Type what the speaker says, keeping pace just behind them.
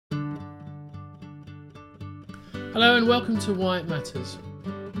Hello and welcome to Why It Matters.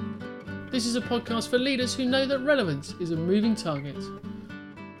 This is a podcast for leaders who know that relevance is a moving target.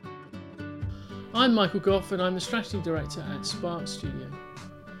 I'm Michael Goff and I'm the Strategy Director at Spark Studio.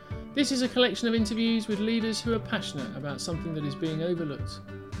 This is a collection of interviews with leaders who are passionate about something that is being overlooked.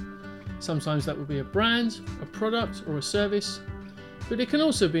 Sometimes that will be a brand, a product or a service, but it can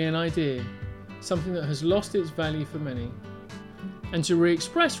also be an idea, something that has lost its value for many. And to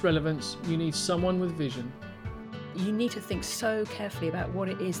re-express relevance, you need someone with vision. You need to think so carefully about what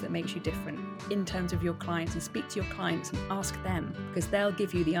it is that makes you different in terms of your clients, and speak to your clients and ask them, because they'll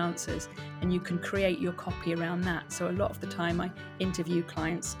give you the answers and you can create your copy around that. So a lot of the time I interview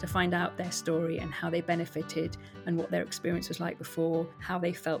clients to find out their story and how they benefited and what their experience was like before, how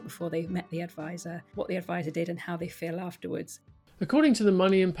they felt before they met the advisor, what the advisor did and how they feel afterwards. According to the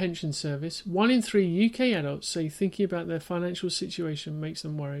Money and Pension Service, 1 in 3 UK adults say thinking about their financial situation makes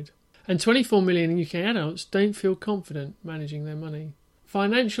them worried. And 24 million UK adults don't feel confident managing their money.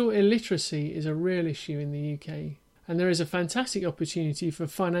 Financial illiteracy is a real issue in the UK, and there is a fantastic opportunity for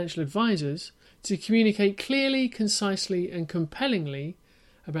financial advisors to communicate clearly, concisely and compellingly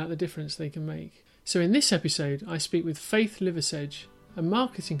about the difference they can make. So in this episode, I speak with Faith Liversedge, a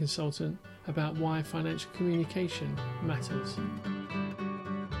marketing consultant, about why financial communication matters.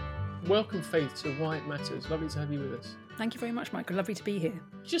 Welcome, Faith, to Why It Matters. Lovely to have you with us. Thank you very much, Michael. Lovely to be here.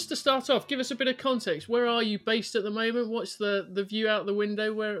 Just to start off, give us a bit of context. Where are you based at the moment? What's the view out the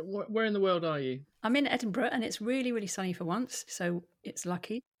window? Where in the world are you? I'm in Edinburgh and it's really, really sunny for once, so it's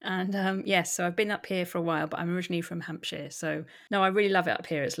lucky. And yes, so I've been up here for a while, but I'm originally from Hampshire. So no, I really love it up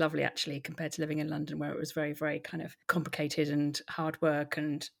here. It's lovely, actually, compared to living in London, where it was very, very kind of complicated and hard work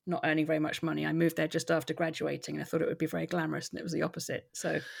and not earning very much money. I moved there just after graduating and I thought it would be very glamorous, and it was the opposite.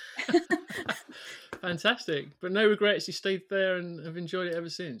 So fantastic. But no regrets. You stayed there and have enjoyed it ever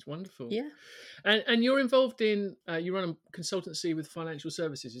since. Wonderful. yeah. And you're involved in, you run a consultancy with financial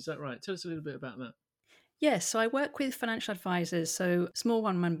services. Is that right? Tell us a little bit about that. Yes, so I work with financial advisors, so small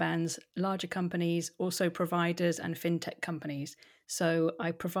one-man bands, larger companies, also providers and fintech companies. So I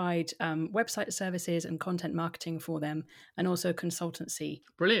provide website services and content marketing for them, and also consultancy.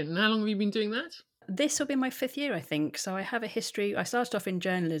 Brilliant. And how long have you been doing that? This will be my 5th year, I think. So I have a history. I started off in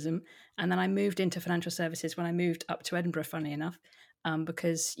journalism and then I moved into financial services when I moved up to Edinburgh, funnily enough,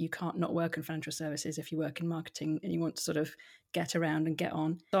 because you can't not work in financial services if you work in marketing and you want to sort of get around and get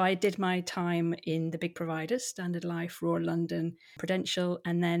on. So I did my time in the big providers, Standard Life, Royal London, Prudential,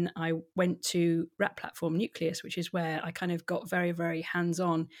 and then I went to wrap platform Nucleus, which is where I kind of got very, very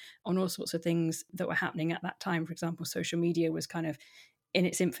hands-on on all sorts of things that were happening at that time. For example, social media was kind of in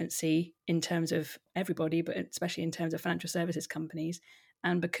its infancy in terms of everybody, but especially in terms of financial services companies.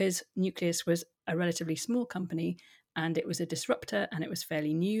 And because Nucleus was a relatively small company and it was a disruptor and it was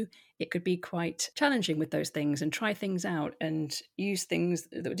fairly new, it could be quite challenging with those things and try things out and use things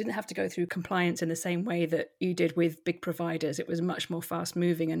that didn't have to go through compliance in the same way that you did with big providers. It was much more fast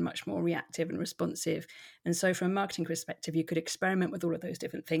moving and much more reactive and responsive. And so from a marketing perspective, you could experiment with all of those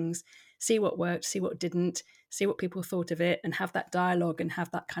different things, see what worked, see what didn't, see what people thought of it, and have that dialogue and have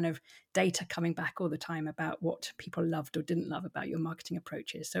that kind of data coming back all the time about what people loved or didn't love about your marketing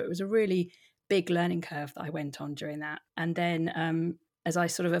approaches. So it was a really big learning curve that I went on during that. And then as I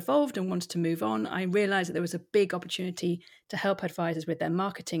sort of evolved and wanted to move on, I realized that there was a big opportunity to help advisors with their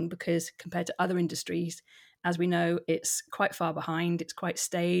marketing, because compared to other industries, as we know, it's quite far behind, it's quite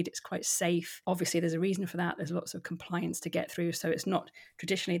staid, it's quite safe. Obviously, there's a reason for that. There's lots of compliance to get through. So it's not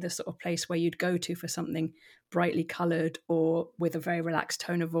traditionally the sort of place where you'd go to for something brightly coloured or with a very relaxed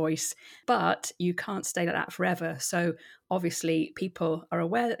tone of voice. But you can't stay like that forever. So obviously, people are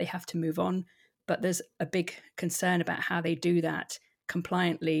aware that they have to move on, but there's a big concern about how they do that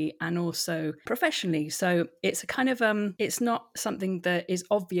compliantly and also professionally. So it's a kind of it's not something that is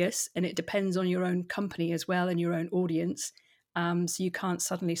obvious, and it depends on your own company as well and your own audience. So you can't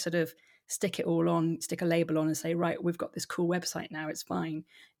suddenly sort of stick a label on and say, right, we've got this cool website now, it's fine.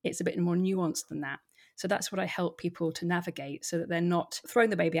 It's a bit more nuanced than that. So that's what I help people to navigate, so that they're not throwing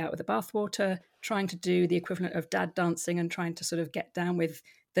the baby out with the bathwater, trying to do the equivalent of dad dancing and trying to sort of get down with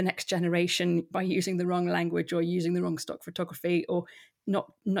the next generation by using the wrong language or using the wrong stock photography, or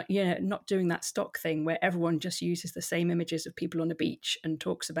not doing that stock thing where everyone just uses the same images of people on the beach and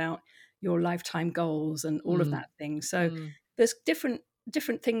talks about your lifetime goals and all of that thing. So there's different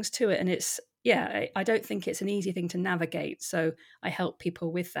things to it, and it's I don't think it's an easy thing to navigate. So I help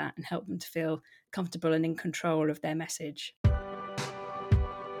people with that and help them to feel comfortable and in control of their message.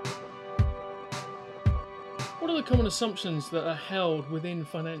 What are the common assumptions that are held within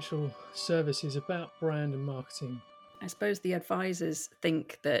financial services about brand and marketing? I suppose the advisors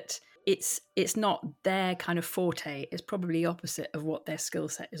think that it's not their kind of forte. It's probably opposite of what their skill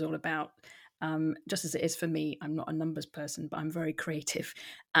set is all about. Just as it is for me, I'm not a numbers person, but I'm very creative.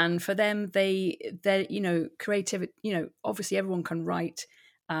 And for them, they're creative. Obviously everyone can write,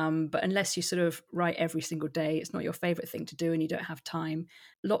 but unless you sort of write every single day, it's not your favorite thing to do, and you don't have time.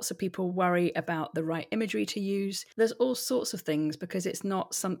 Lots of people worry about the right imagery to use. There's all sorts of things because it's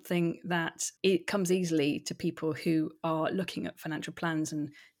not something that it comes easily to people who are looking at financial plans and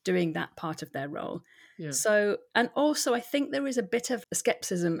doing that part of their role. Yeah. So, and also I think there is a bit of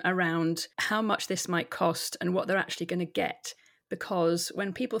skepticism around how much this might cost and what they're actually going to get. Because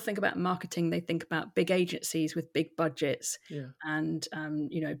when people think about marketing, they think about big agencies with big budgets and,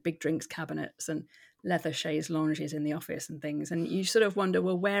 big drinks cabinets and leather chaise lounges in the office and things. And you sort of wonder,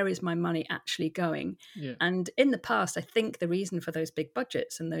 well, where is my money actually going? Yeah. And in the past, I think the reason for those big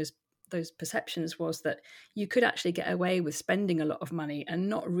budgets and those perceptions was that you could actually get away with spending a lot of money and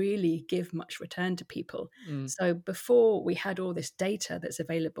not really give much return to people. So before we had all this data that's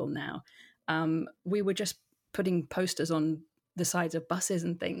available now, we were just putting posters on the sides of buses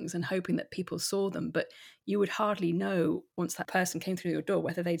and things and hoping that people saw them, but you would hardly know once that person came through your door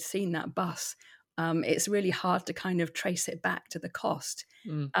whether they'd seen that bus. It's really hard to kind of trace it back to the cost.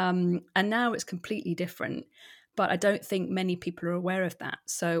 And now it's completely different, but I don't think many people are aware of that.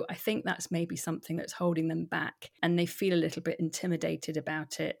 So I think that's maybe something that's holding them back, and they feel a little bit intimidated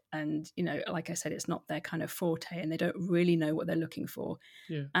about it. And, like I said, it's not their kind of forte and they don't really know what they're looking for.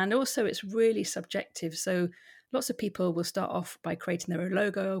 Yeah. And also it's really subjective. So lots of people will start off by creating their own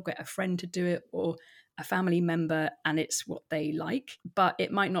logo, get a friend to do it, or a family member, and it's what they like. But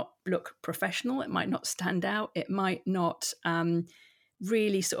it might not look professional. It might not stand out. It might not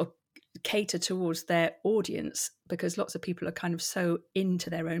really sort of cater towards their audience, because lots of people are kind of so into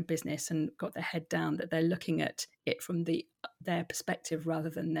their own business and got their head down that they're looking at it from their perspective rather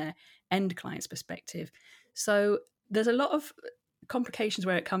than their end client's perspective. So there's a lot of complications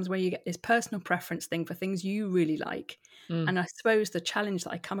where you get this personal preference thing for things you really like. And I suppose the challenge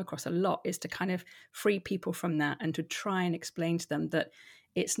that I come across a lot is to kind of free people from that and to try and explain to them that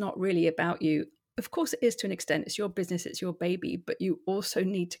it's not really about you. Of course it is to an extent, it's your business, it's your baby, but you also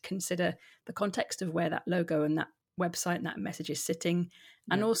need to consider the context of where that logo and that website and that message is sitting.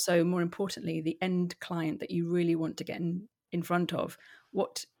 And also, more importantly, the end client that you really want to get in front of.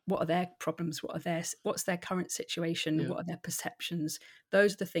 What are their problems? What's their current situation? What are their perceptions?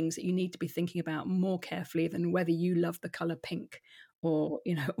 Those are the things that you need to be thinking about more carefully than whether you love the color pink or,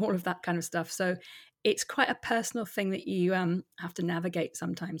 all of that kind of stuff. So it's quite a personal thing that you have to navigate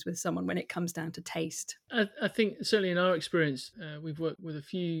sometimes with someone when it comes down to taste. I think certainly in our experience, we've worked with a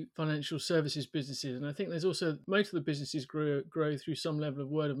few financial services businesses, and I think there's also most of the businesses grow through some level of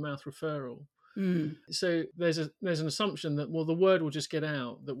word of mouth referral. So there's an assumption that, well, the word will just get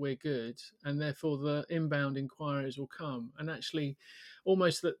out that we're good, and therefore the inbound inquiries will come. And actually,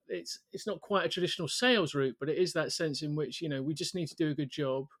 almost that it's not quite a traditional sales route, but it is that sense in which we just need to do a good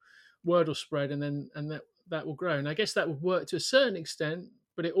job, word will spread, and that will grow. And I guess that would work to a certain extent,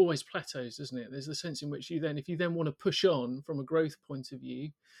 but it always plateaus, doesn't it? There's the sense in which if you then want to push on from a growth point of view,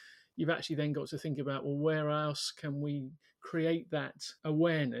 you've actually then got to think about, well, where else can we create that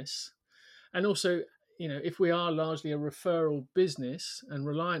awareness? And also, if we are largely a referral business and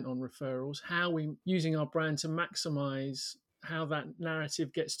reliant on referrals, how are we using our brand to maximize how that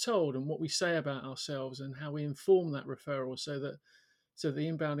narrative gets told and what we say about ourselves and how we inform that referral so that the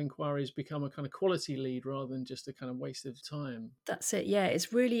inbound inquiries become a kind of quality lead rather than just a kind of waste of time. That's it. Yeah,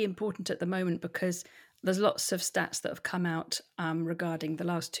 it's really important at the moment because there's lots of stats that have come out regarding the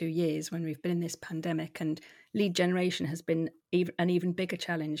last 2 years when we've been in this pandemic, and lead generation has been an even bigger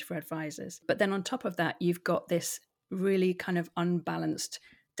challenge for advisors. But then on top of that, you've got this really kind of unbalanced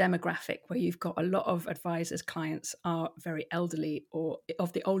demographic where you've got a lot of advisors' clients are very elderly or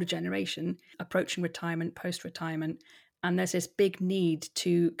of the older generation, approaching retirement, post-retirement. And there's this big need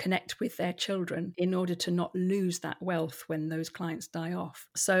to connect with their children in order to not lose that wealth when those clients die off.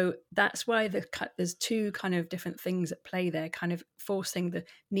 So that's why there's two kind of different things at play there, kind of forcing the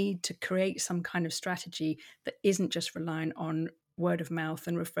need to create some kind of strategy that isn't just reliant on word of mouth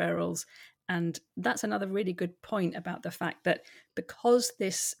and referrals. And that's another really good point about the fact that because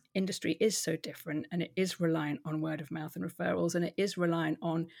this industry is so different and it is reliant on word of mouth and referrals, and it is reliant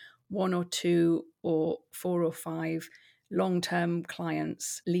on 1 or 2 or 4 or 5 long-term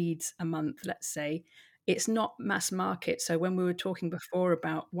clients, leads a month, let's say, it's not mass market. So when we were talking before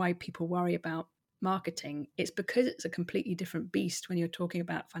about why people worry about marketing, it's because it's a completely different beast when you're talking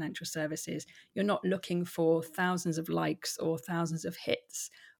about financial services. You're not looking for thousands of likes or thousands of hits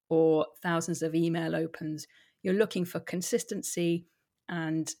or thousands of email opens. You're looking for consistency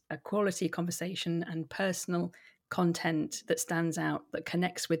and a quality conversation and personal content that stands out, that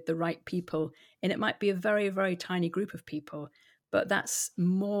connects with the right people. And it might be a very, very tiny group of people, but that's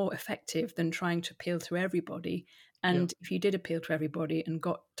more effective than trying to appeal to everybody. Yeah. And if you did appeal to everybody and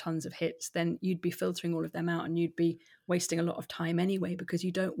got tons of hits, then you'd be filtering all of them out and you'd be wasting a lot of time anyway, because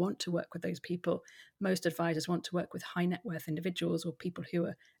you don't want to work with those people. Most advisors want to work with high net worth individuals or people who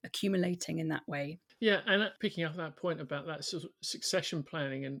are accumulating in that way. Yeah, and picking up that point about that sort of succession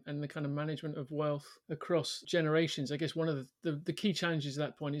planning and the kind of management of wealth across generations, I guess one of the key challenges at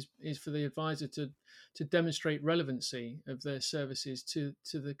that point is for the advisor to demonstrate relevancy of their services to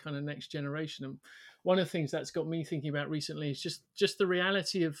the kind of next generation. And one of the things that's got me thinking about recently is just the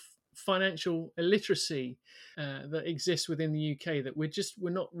reality of financial illiteracy that exists within the UK, that we're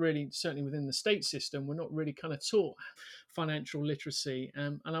not really, certainly within the state system, we're not really kind of taught financial literacy.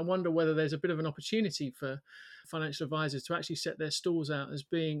 And I wonder whether there's a bit of an opportunity for financial advisors to actually set their stalls out as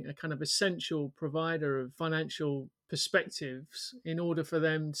being a kind of essential provider of financial perspectives in order for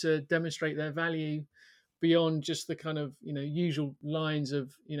them to demonstrate their value beyond just the kind of usual lines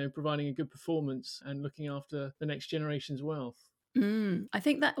of providing a good performance and looking after the next generation's wealth. I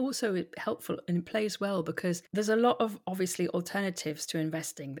think that also is helpful and plays well because there's a lot of obviously alternatives to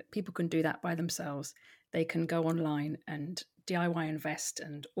investing that people can do that by themselves. They can go online and DIY invest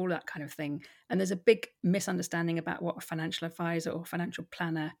and all that kind of thing. And there's a big misunderstanding about what a financial advisor or financial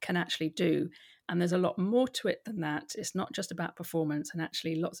planner can actually do. And there's a lot more to it than that. It's not just about performance. And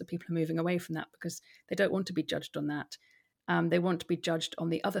actually, lots of people are moving away from that because they don't want to be judged on that. They want to be judged on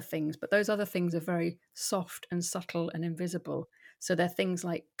the other things, but those other things are very soft and subtle and invisible. So they're things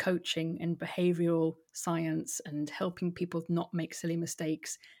like coaching and behavioral science and helping people not make silly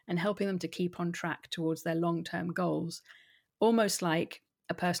mistakes and helping them to keep on track towards their long-term goals, almost like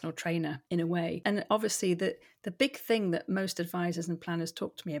a personal trainer in a way. And obviously the big thing that most advisors and planners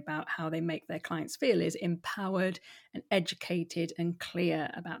talk to me about how they make their clients feel is empowered and educated and clear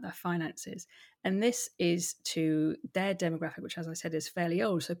about their finances. And this is to their demographic, which, as I said, is fairly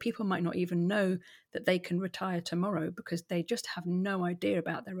old. So people might not even know that they can retire tomorrow because they just have no idea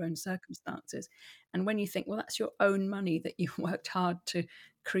about their own circumstances. And when you think, well, that's your own money that you worked hard to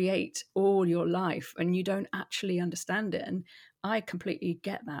create all your life and you don't actually understand it. And I completely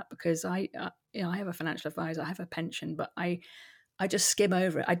get that because I have a financial advisor, I have a pension, but I just skim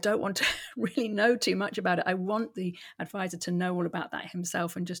over it. I don't want to really know too much about it. I want the advisor to know all about that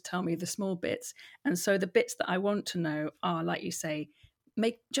himself and just tell me the small bits. And so the bits that I want to know are, like you say,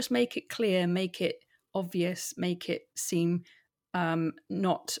 make it clear, make it obvious, make it seem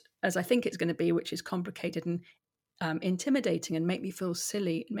not as I think it's going to be, which is complicated and intimidating and make me feel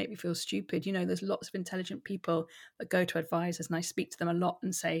silly and make me feel stupid. There's lots of intelligent people that go to advisors and I speak to them a lot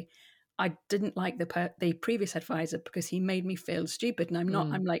and say, I didn't like the previous advisor because he made me feel stupid. And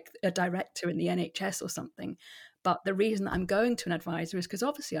I'm like a director in the NHS or something. But the reason that I'm going to an advisor is because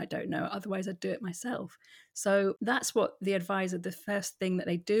obviously I don't know. Otherwise, I'd do it myself. So that's what the advisor, the first thing that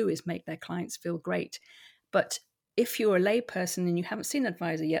they do is make their clients feel great. But if you're a layperson and you haven't seen an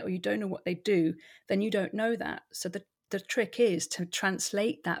advisor yet, or you don't know what they do, then you don't know that. So the trick is to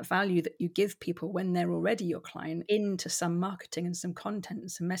translate that value that you give people when they're already your client into some marketing and some content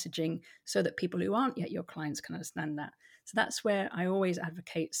and some messaging so that people who aren't yet your clients can understand that. So that's where I always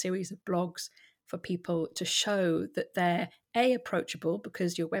advocate series of blogs for people to show that they're approachable,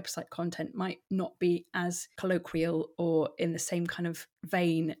 because your website content might not be as colloquial or in the same kind of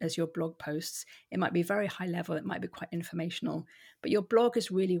vein as your blog posts. It might be very high level, it might be quite informational, but your blog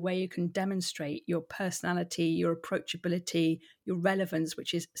is really where you can demonstrate your personality, your approachability, your relevance,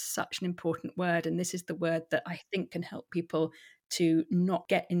 which is such an important word. And this is the word that I think can help people to not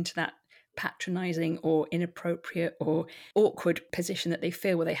get into that patronizing or inappropriate or awkward position that they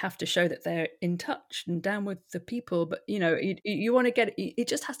feel where they have to show that they're in touch and down with the people. But you want to get it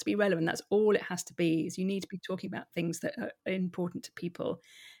just has to be relevant. That's all it has to be. Is you need to be talking about things that are important to people.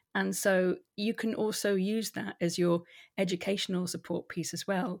 And so you can also use that as your educational support piece as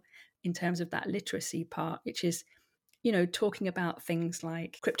well, in terms of that literacy part, which is talking about things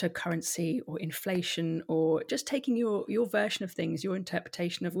like cryptocurrency or inflation, or just taking your version of things, your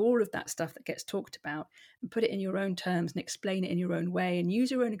interpretation of all of that stuff that gets talked about, and put it in your own terms and explain it in your own way and use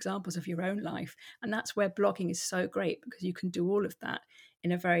your own examples of your own life. And that's where blogging is so great, because you can do all of that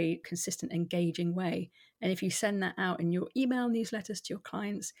in a very consistent, engaging way. And if you send that out in your email newsletters to your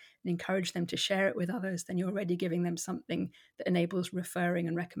clients and encourage them to share it with others, then you're already giving them something that enables referring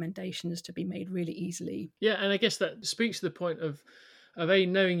and recommendations to be made really easily. Yeah, and I guess that speaks to the point of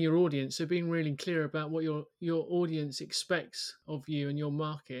knowing your audience, so being really clear about what your audience expects of you and your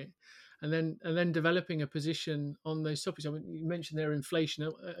market, and then developing a position on those topics. I mean, you mentioned there inflation.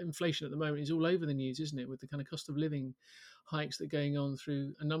 Inflation at the moment is all over the news, isn't it, with the kind of cost of living hikes that are going on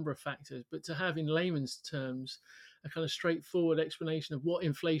through a number of factors. But to have in layman's terms a kind of straightforward explanation of what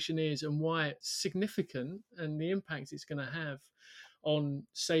inflation is and why it's significant and the impact it's going to have on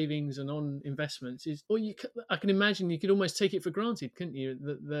savings and on investments is, or I can imagine you could almost take it for granted, couldn't you,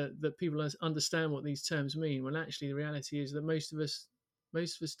 that people understand what these terms mean, when actually the reality is that most of us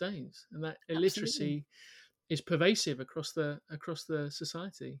don't, and that illiteracy is pervasive across the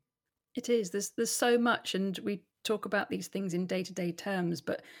society. It is. There's so much, and we talk about these things in day-to-day terms,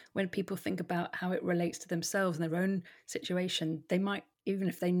 but when people think about how it relates to themselves and their own situation, they might, even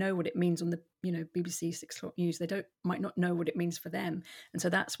if they know what it means on the BBC 6 o'clock news, might not know what it means for them. And so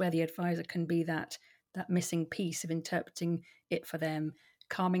that's where the advisor can be that missing piece of interpreting it for them,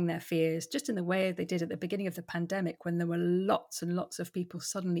 calming their fears, just in the way they did at the beginning of the pandemic, when there were lots and lots of people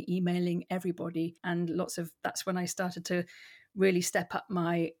suddenly emailing everybody. And that's when I started to really step up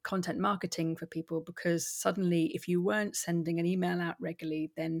my content marketing for people, because suddenly if you weren't sending an email out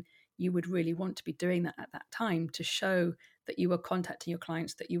regularly, then you would really want to be doing that at that time to show that you were contacting your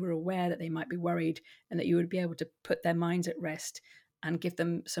clients, that you were aware that they might be worried, and that you would be able to put their minds at rest and give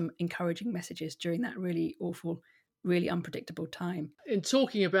them some encouraging messages during that really awful, really unpredictable time. In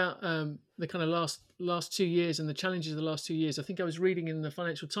talking about the kind of last 2 years and the challenges of the last 2 years, I think I was reading in the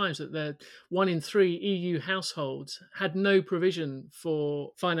Financial Times that 1 in 3 EU households had no provision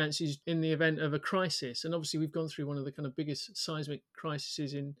for finances in the event of a crisis. And obviously we've gone through one of the kind of biggest seismic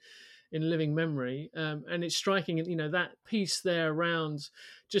crises in living memory. And it's striking, that piece there around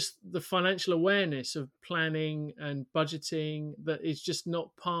just the financial awareness of planning and budgeting that is just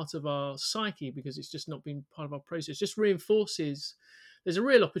not part of our psyche, because it's just not been part of our process, just reinforces there's a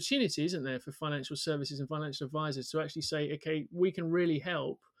real opportunity, isn't there, for financial services and financial advisors to actually say, okay, we can really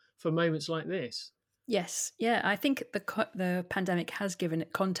help for moments like this. Yes. Yeah, I think the pandemic has given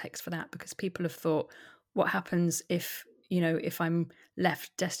it context for that, because people have thought, what happens if I'm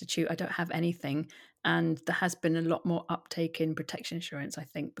left destitute, I don't have anything. And there has been a lot more uptake in protection insurance, I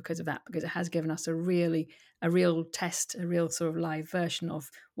think, because of that, because it has given us a real test, a real sort of live version of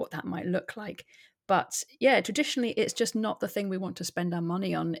what that might look like. But yeah, traditionally, it's just not the thing we want to spend our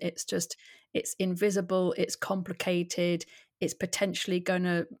money on. It's invisible, it's complicated, it's potentially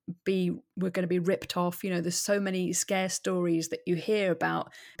we're going to be ripped off. There's so many scare stories that you hear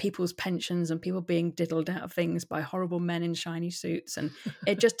about people's pensions and people being diddled out of things by horrible men in shiny suits. And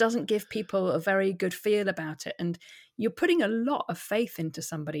it just doesn't give people a very good feel about it. And you're putting a lot of faith into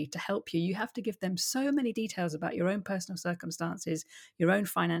somebody to help you. You have to give them so many details about your own personal circumstances, your own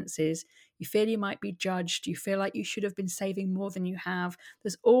finances. You feel you might be judged. You feel like you should have been saving more than you have.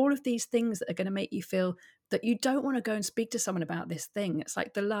 There's all of these things that are going to make you feel that you don't want to go and speak to someone about this thing. It's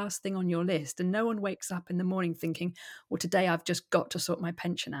like the last thing on your list. And no one wakes up in the morning thinking, well, today I've just got to sort my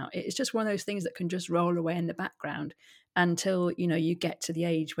pension out. It's just one of those things that can just roll away in the background until, you get to the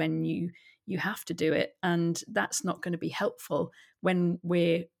age when you have to do it. And that's not going to be helpful when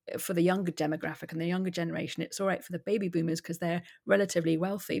for the younger demographic and the younger generation. It's all right for the baby boomers because they're relatively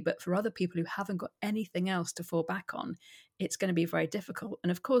wealthy, but for other people who haven't got anything else to fall back on, it's going to be very difficult.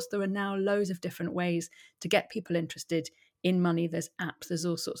 And of course, there are now loads of different ways to get people interested in money. There's apps, there's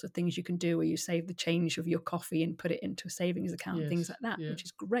all sorts of things you can do where you save the change of your coffee and put it into a savings account, things like that, which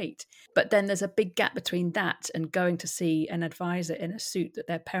is great. But then there's a big gap between that and going to see an advisor in a suit that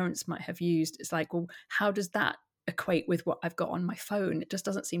their parents might have used. It's like, well, how does that equate with what I've got on my phone? It just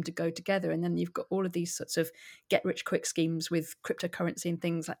doesn't seem to go together. And then you've got all of these sorts of get rich quick schemes with cryptocurrency and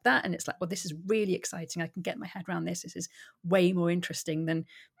things like that. And it's like, well, this is really exciting. I can get my head around this. This is way more interesting than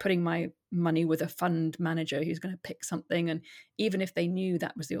putting my money with a fund manager who's going to pick something. And even if they knew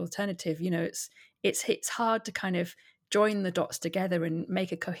that was the alternative, it's hard to kind of join the dots together and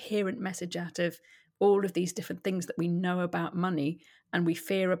make a coherent message out of all of these different things that we know about money and we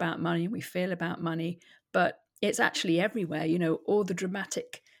fear about money and we feel about money. But it's actually everywhere, all the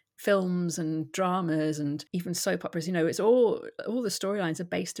dramatic films and dramas and even soap operas, it's all the storylines are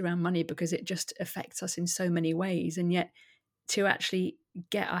based around money because it just affects us in so many ways. And yet to actually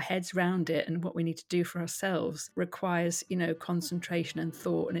get our heads around it and what we need to do for ourselves requires, concentration and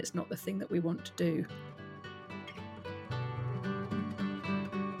thought, and it's not the thing that we want to do.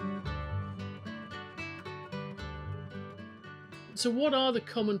 So what are the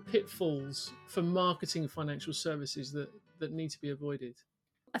common pitfalls for marketing financial services that need to be avoided?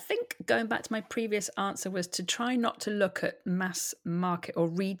 I think going back to my previous answer was to try not to look at mass market or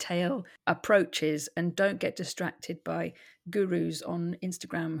retail approaches, and don't get distracted by gurus on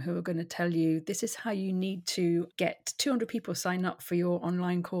Instagram who are going to tell you this is how you need to get 200 people sign up for your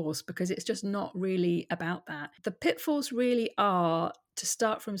online course, because it's just not really about that. The pitfalls really are, to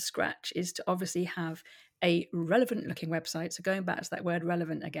start from scratch, is to obviously have a relevant looking website. So going back to that word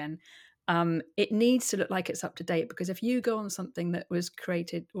relevant again, it needs to look like it's up to date, because if you go on something that was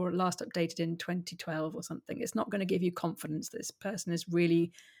created or last updated in 2012 or something, it's not going to give you confidence that this person is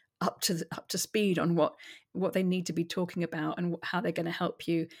really up to speed on what they need to be talking about and how they're going to help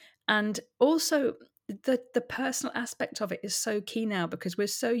you. And also, the personal aspect of it is so key now, because we're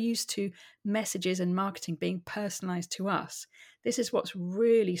so used to messages and marketing being personalized to us. This is what's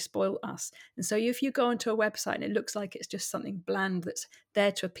really spoiled us. And so if you go onto a website and it looks like it's just something bland that's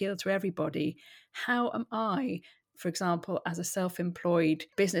there to appeal to everybody, how am I, for example, as a self-employed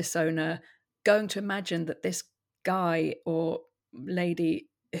business owner, going to imagine that this guy or lady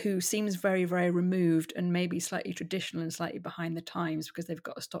who seems very, very removed and maybe slightly traditional and slightly behind the times because they've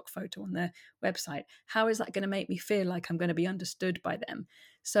got a stock photo on their website, how is that going to make me feel like I'm going to be understood by them?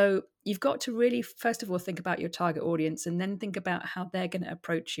 So you've got to really, first of all, think about your target audience, and then think about how they're going to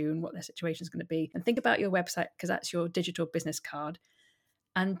approach you and what their situation is going to be. And think about your website, because that's your digital business card.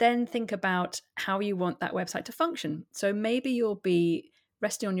 And then think about how you want that website to function. So maybe you'll be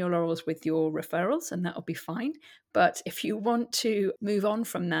resting on your laurels with your referrals, and that'll be fine. But if you want to move on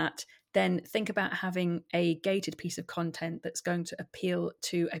from that, then think about having a gated piece of content that's going to appeal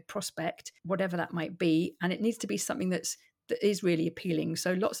to a prospect, whatever that might be. And it needs to be something that is really appealing.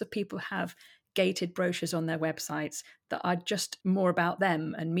 So lots of people have gated brochures on their websites that are just more about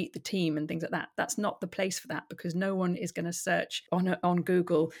them and meet the team and things like that. That's not the place for that, because no one is going to search on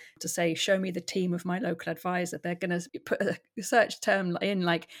Google to say, show me the team of my local advisor. They're going to put a search term in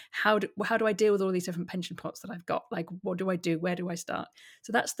like, how do I deal with all these different pension pots that I've got? Like, what do I do? Where do I start?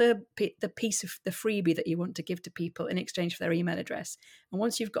 So that's the piece of the freebie that you want to give to people in exchange for their email address. And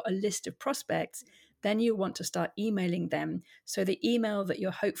once you've got a list of prospects, then you want to start emailing them. So the email that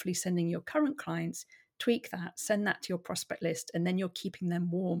you're hopefully sending your current clients, tweak that, send that to your prospect list, and then you're keeping them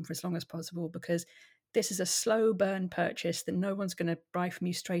warm for as long as possible, because this is a slow burn purchase that no one's going to buy from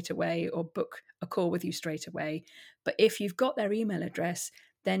you straight away or book a call with you straight away. But if you've got their email address,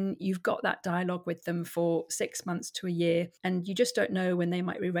 then you've got that dialogue with them for 6 months to a year, and you just don't know when they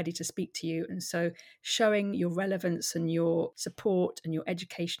might be ready to speak to you. And so showing your relevance and your support and your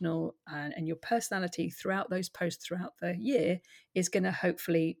educational and your personality throughout those posts throughout the year is going to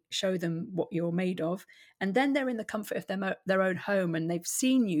hopefully show them what you're made of. And then they're in the comfort of their own home, and they've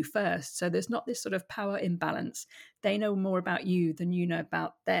seen you first. So there's not this sort of power imbalance. They know more about you than you know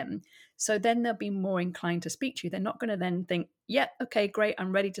about them. So then they'll be more inclined to speak to you. They're not going to then think, yeah, okay, great,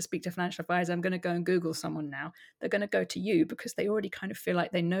 I'm ready to speak to a financial advisor. I'm going to go and Google someone now. They're going to go to you because they already kind of feel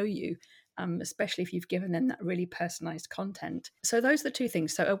like they know you, especially if you've given them that really personalized content. So those are the two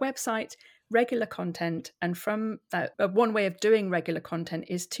things. So a website, regular content, and from that, one way of doing regular content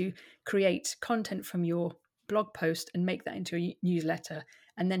is to create content from your blog post and make that into a newsletter,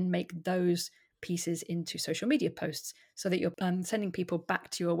 and then make those pieces into social media posts so that you're sending people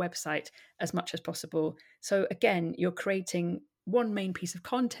back to your website as much as possible. So again, you're creating one main piece of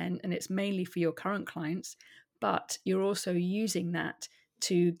content and it's mainly for your current clients, but you're also using that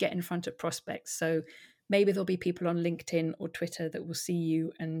to get in front of prospects. So maybe there'll be people on LinkedIn or Twitter that will see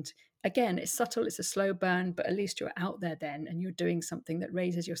you. And again, it's subtle, it's a slow burn, but at least you're out there then and you're doing something that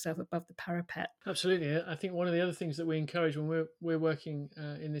raises yourself above the parapet. Absolutely. I think one of the other things that we encourage when we're working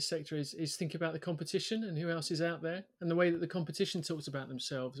in this sector is think about the competition and who else is out there and the way that the competition talks about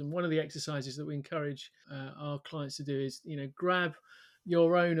themselves. And one of the exercises that we encourage our clients to do is, grab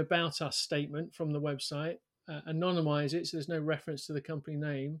your own About Us statement from the website, anonymize it so there's no reference to the company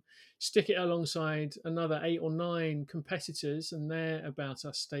name, stick it alongside another 8 or 9 competitors and their About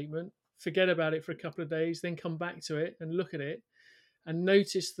Us statement, forget about it for a couple of days, then come back to it and look at it and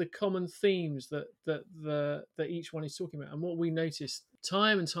notice the common themes that each one is talking about. And what we notice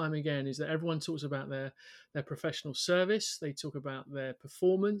time and time again is that everyone talks about their professional service, they talk about their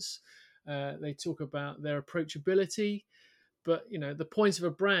performance, they talk about their approachability. But the point of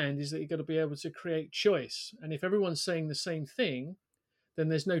a brand is that you've got to be able to create choice. And if everyone's saying the same thing, then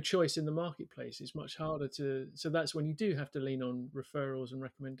there's no choice in the marketplace. It's much harder so that's when you do have to lean on referrals and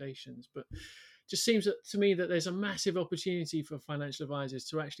recommendations. But it just seems to me that there's a massive opportunity for financial advisors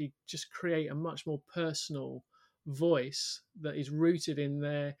to actually just create a much more personal voice that is rooted in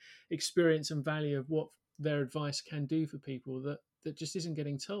their experience and value of what their advice can do for people that just isn't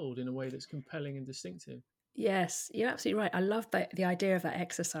getting told in a way that's compelling and distinctive. Yes, you're absolutely right. I love the idea of that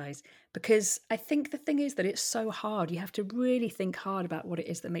exercise, because I think the thing is that it's so hard. You have to really think hard about what it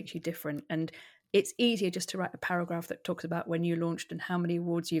is that makes you different. And it's easier just to write a paragraph that talks about when you launched and how many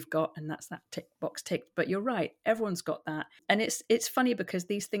awards you've got, and that's that tick box ticked. But you're right, everyone's got that. And it's funny because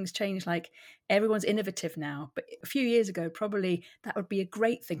these things change, like everyone's innovative now. But a few years ago, probably that would be a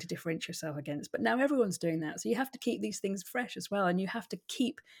great thing to differentiate yourself against. But now everyone's doing that. So you have to keep these things fresh as well. And you have to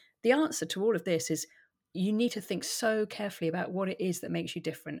keep the answer to all of this is you need to think so carefully about what it is that makes you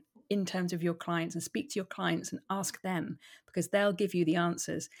different in terms of your clients, and speak to your clients and ask them, because they'll give you the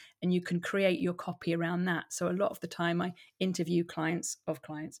answers and you can create your copy around that. So a lot of the time I interview clients of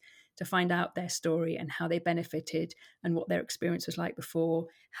clients to find out their story and how they benefited and what their experience was like before,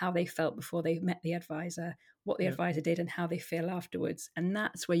 how they felt before they met the advisor, what the advisor did and how they feel afterwards. And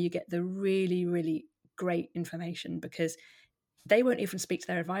that's where you get the really, really great information, because they won't even speak to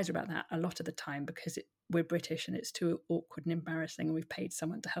their advisor about that a lot of the time, because we're British and it's too awkward and embarrassing, and we've paid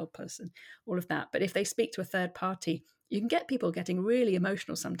someone to help us and all of that. But if they speak to a third party, you can get people getting really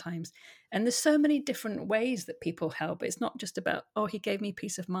emotional sometimes. And there's so many different ways that people help. It's not just about, oh, he gave me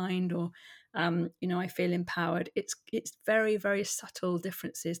peace of mind, or I feel empowered. It's very, very subtle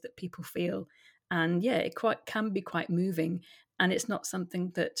differences that people feel. And yeah, it can be quite moving. And it's not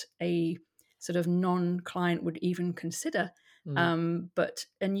something that a sort of non-client would even consider. And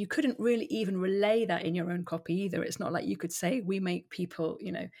you couldn't really even relay that in your own copy either. It's not like you could say, we make people,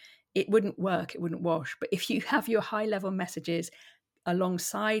 it wouldn't work, it wouldn't wash. But if you have your high level messages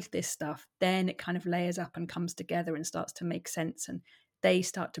alongside this stuff, then it kind of layers up and comes together and starts to make sense. And they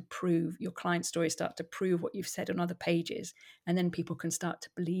start to prove, your client stories start to prove what you've said on other pages. And then people can start to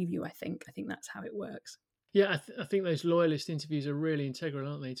believe you, I think. I think that's how it works. Yeah, I think those loyalist interviews are really integral,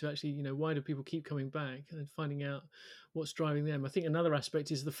 aren't they? To actually, why do people keep coming back, and finding out what's driving them. I think another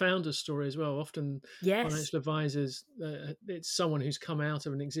aspect is the founder's story as well. Often, Yes. financial advisors, it's someone who's come out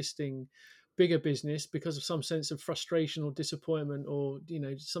of an existing bigger business because of some sense of frustration or disappointment, or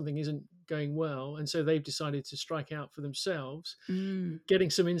something isn't going well, and so they've decided to strike out for themselves. Getting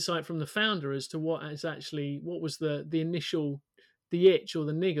some insight from the founder as to what was the initial, the itch or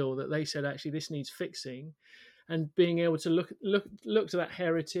the niggle that they said, actually this needs fixing, and being able to look to that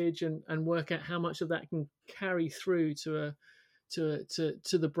heritage and work out how much of that can carry through to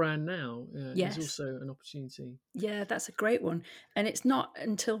the brand now Yes. is also an opportunity. Yeah, that's a great one. And it's not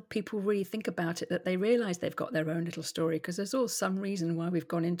until people really think about it that they realize they've got their own little story, because there's always some reason why we've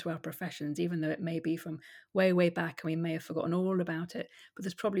gone into our professions, even though it may be from way, way back and we may have forgotten all about it. But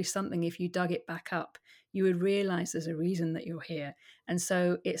there's probably something, if you dug it back up, you would realize there's a reason that you're here. And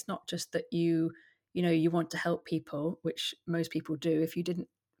so it's not just that you want to help people, which most people do. If you didn't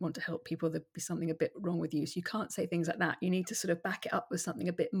want to help people, there'd be something a bit wrong with you. So you can't say things like that. You need to sort of back it up with something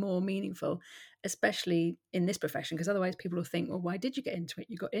a bit more meaningful, especially in this profession, because otherwise people will think, well, why did you get into it?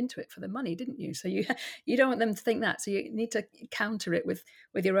 You got into it for the money, didn't you? So you don't want them to think that. So you need to counter it with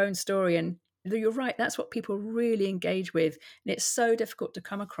your own story. And you're right, that's what people really engage with. And it's so difficult to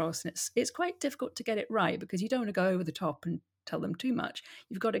come across, and it's quite difficult to get it right, because you don't want to go over the top and tell them too much.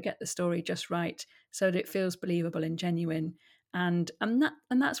 You've got to get the story just right so that it feels believable and genuine. And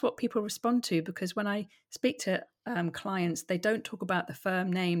that's what people respond to, because when I speak to clients, they don't talk about the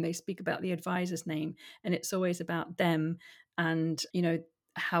firm name, they speak about the advisor's name, and it's always about them and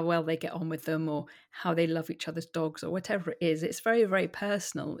how well they get on with them, or how they love each other's dogs, or whatever it is. It's very, very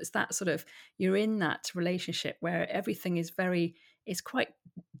personal. It's that sort of, you're in that relationship where everything is it's quite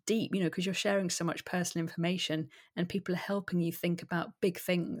deep, because you're sharing so much personal information, and people are helping you think about big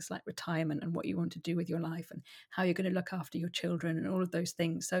things like retirement and what you want to do with your life and how you're going to look after your children and all of those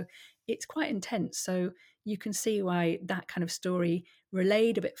things. So it's quite intense. So you can see why that kind of story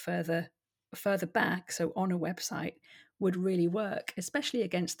relayed a bit further back, so on a website, would really work, especially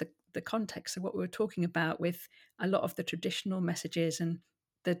against the context of what we were talking about with a lot of the traditional messages and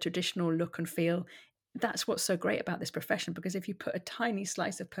the traditional look and feel. That's what's so great about this profession, because if you put a tiny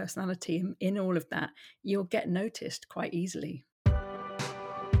slice of personality in all of that, you'll get noticed quite easily.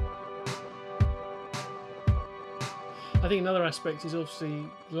 I think another aspect is obviously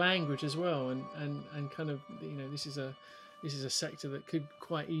language as well, and kind of this is a sector that could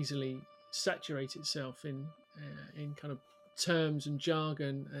quite easily saturate itself in kind of terms and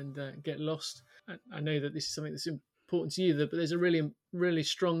jargon and get lost. I know that this is something that's important to you, but there's a really, really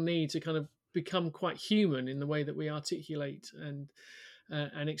strong need to kind of become quite human in the way that we articulate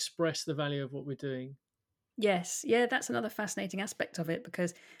and express the value of what we're doing. Yes, yeah, that's another fascinating aspect of it,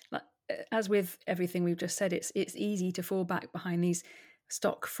 because like, as with everything we've just said, it's easy to fall back behind these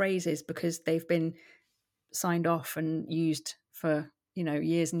stock phrases because they've been signed off and used for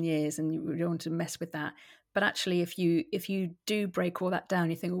years and years, and you don't want to mess with that. But actually, if you do break all that down,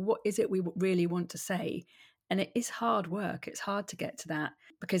 you think, well, what is it we really want to say? And it is hard work. It's hard to get to that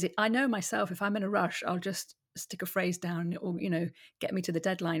because I know myself, if I'm in a rush, I'll just stick a phrase down or, get me to the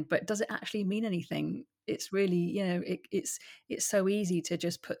deadline. But does it actually mean anything? It's really, it's so easy to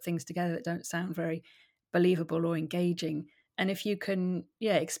just put things together that don't sound very believable or engaging. And if you can,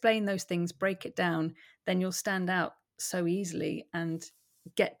 explain those things, break it down, then you'll stand out so easily and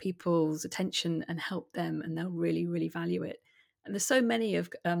get people's attention and help them, and they'll really, really value it. And there's so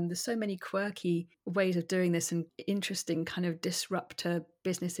many quirky ways of doing this and interesting kind of disruptor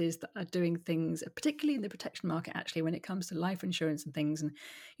businesses that are doing things, particularly in the protection market, actually, when it comes to life insurance and things. And,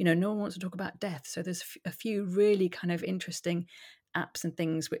 no one wants to talk about death. So there's a few really kind of interesting apps and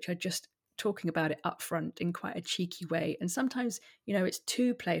things which are just talking about it upfront in quite a cheeky way. And sometimes, it's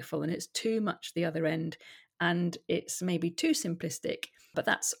too playful and it's too much the other end and it's maybe too simplistic, but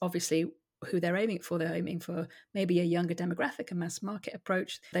that's obviously who they're aiming for. They're aiming for maybe a younger demographic, a mass market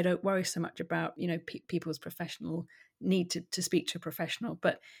approach. They don't worry so much about, people's professional need to speak to a professional.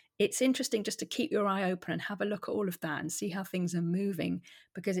 But it's interesting just to keep your eye open and have a look at all of that and see how things are moving,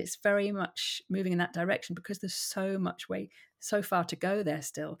 because it's very much moving in that direction, because there's so far to go there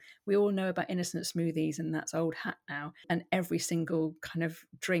still. We all know about innocent smoothies, and that's old hat now. And every single kind of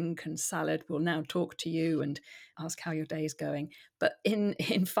drink and salad will now talk to you and ask how your day is going. But in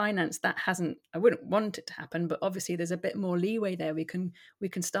finance, that hasn't, I wouldn't want it to happen, but obviously there's a bit more leeway there. We can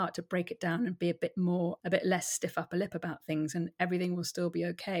start to break it down and be a bit less stiff upper lip about things, and everything will still be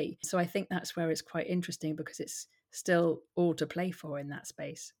okay. So I think that's where it's quite interesting, because it's still all to play for in that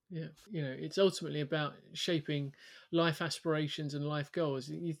space. Yeah, it's ultimately about shaping life aspirations and life goals.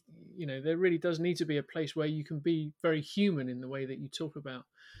 There really does need to be a place where you can be very human in the way that you talk about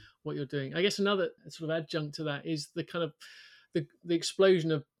what you're doing. I guess another sort of adjunct to that is the kind of the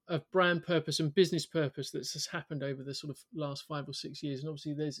explosion of brand purpose and business purpose that's just happened over the sort of last 5 or 6 years. And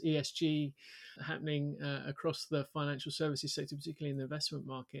obviously there's ESG happening across the financial services sector, particularly in the investment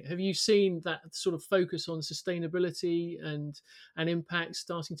market. Have you seen that sort of focus on sustainability and impact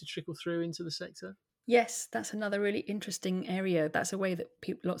starting to trickle through into the sector? Yes, that's another really interesting area. That's a way that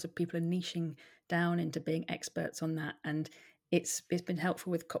lots of people are niching down into being experts on that. And it's been helpful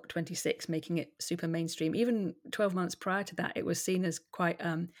with COP26, making it super mainstream. Even 12 months prior to that, it was seen as quite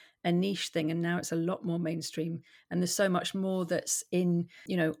a niche thing, and now it's a lot more mainstream. And there's so much more that's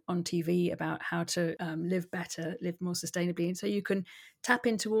on TV about how to live better, live more sustainably. And so you can tap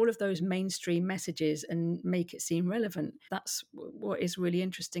into all of those mainstream messages and make it seem relevant. That's what is really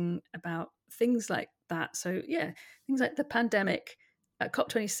interesting about things like that. So yeah, things like the pandemic,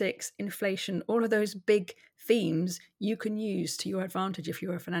 COP26, inflation, all of those big themes you can use to your advantage if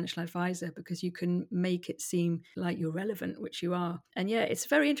you're a financial advisor, because you can make it seem like you're relevant, which you are. And yeah, it's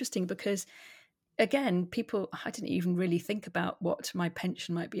very interesting because, again, I didn't even really think about what my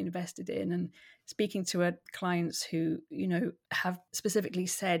pension might be invested in. And speaking to clients who, have specifically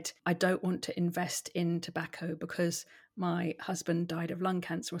said, I don't want to invest in tobacco because my husband died of lung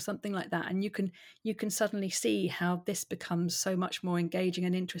cancer or something like that. And you can suddenly see how this becomes so much more engaging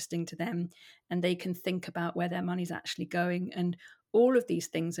and interesting to them. And they can think about where their money's actually going. And all of these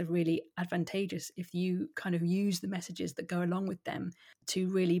things are really advantageous if you kind of use the messages that go along with them to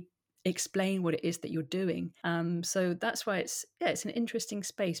really explain what it is that you're doing. So that's why it's an interesting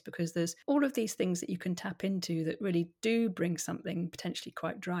space, because there's all of these things that you can tap into that really do bring something potentially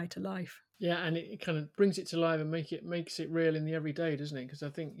quite dry to life. Yeah, and it kind of brings it to life and makes it real in the everyday, doesn't it? Because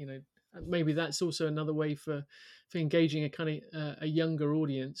I think maybe that's also another way for engaging a kind of a younger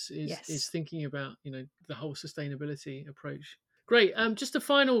audience is thinking about the whole sustainability approach. Great. Just a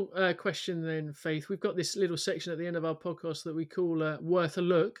final question then, Faith. We've got this little section at the end of our podcast that we call Worth a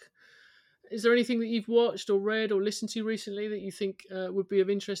Look. Is there anything that you've watched or read or listened to recently that you think would be of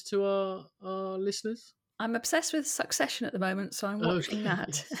interest to our listeners? I'm obsessed with Succession at the moment, so I'm watching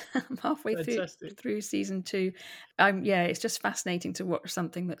that. Yes. I'm halfway through season 2. It's just fascinating to watch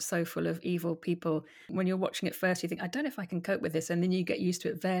something that's so full of evil people. When you're watching it first, you think, I don't know if I can cope with this, and then you get used to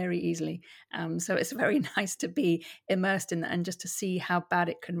it very easily. So it's very nice to be immersed in that and just to see how bad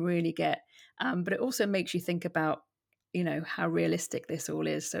it can really get. But it also makes you think about how realistic this all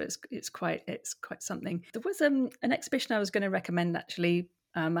is. So it's quite something. There was an exhibition I was going to recommend, actually.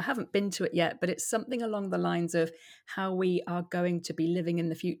 I haven't been to it yet, but it's something along the lines of how we are going to be living in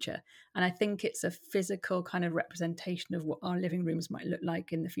the future. And I think it's a physical kind of representation of what our living rooms might look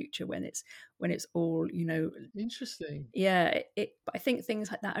like in the future when it's all, Interesting. Yeah, I think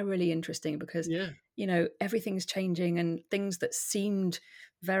things like that are really interesting because everything's changing, and things that seemed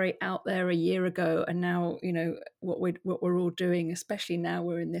very out there a year ago, and now what we're all doing, especially now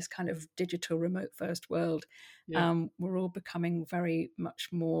we're in this kind of digital remote first world. We're all becoming very much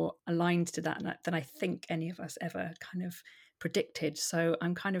more aligned to that than I think any of us ever kind of predicted. So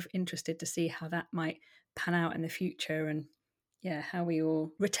I'm kind of interested to see how that might pan out in the future, and how we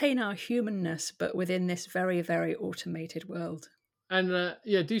all retain our humanness but within this very, very automated world. And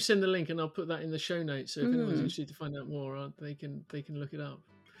do send the link, and I'll put that in the show notes. So if anyone's interested to find out more, they can look it up.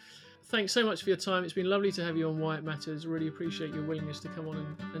 Thanks so much for your time. It's been lovely to have you on Why It Matters. Really appreciate your willingness to come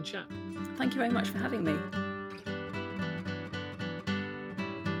on and chat. Thank you very much for having me.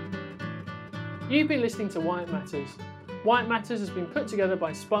 You've been listening to Why It Matters. Why It Matters has been put together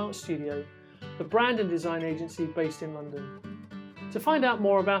by Sparks Studio, the brand and design agency based in London. To find out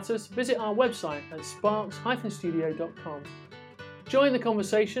more about us, visit our website at sparks-studio.com. Join the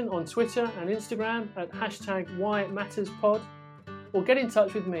conversation on Twitter and Instagram at #WhyItMattersPod, or get in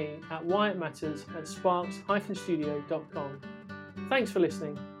touch with me at whyitmatters@sparks-studio.com. Thanks for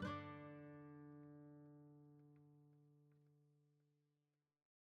listening.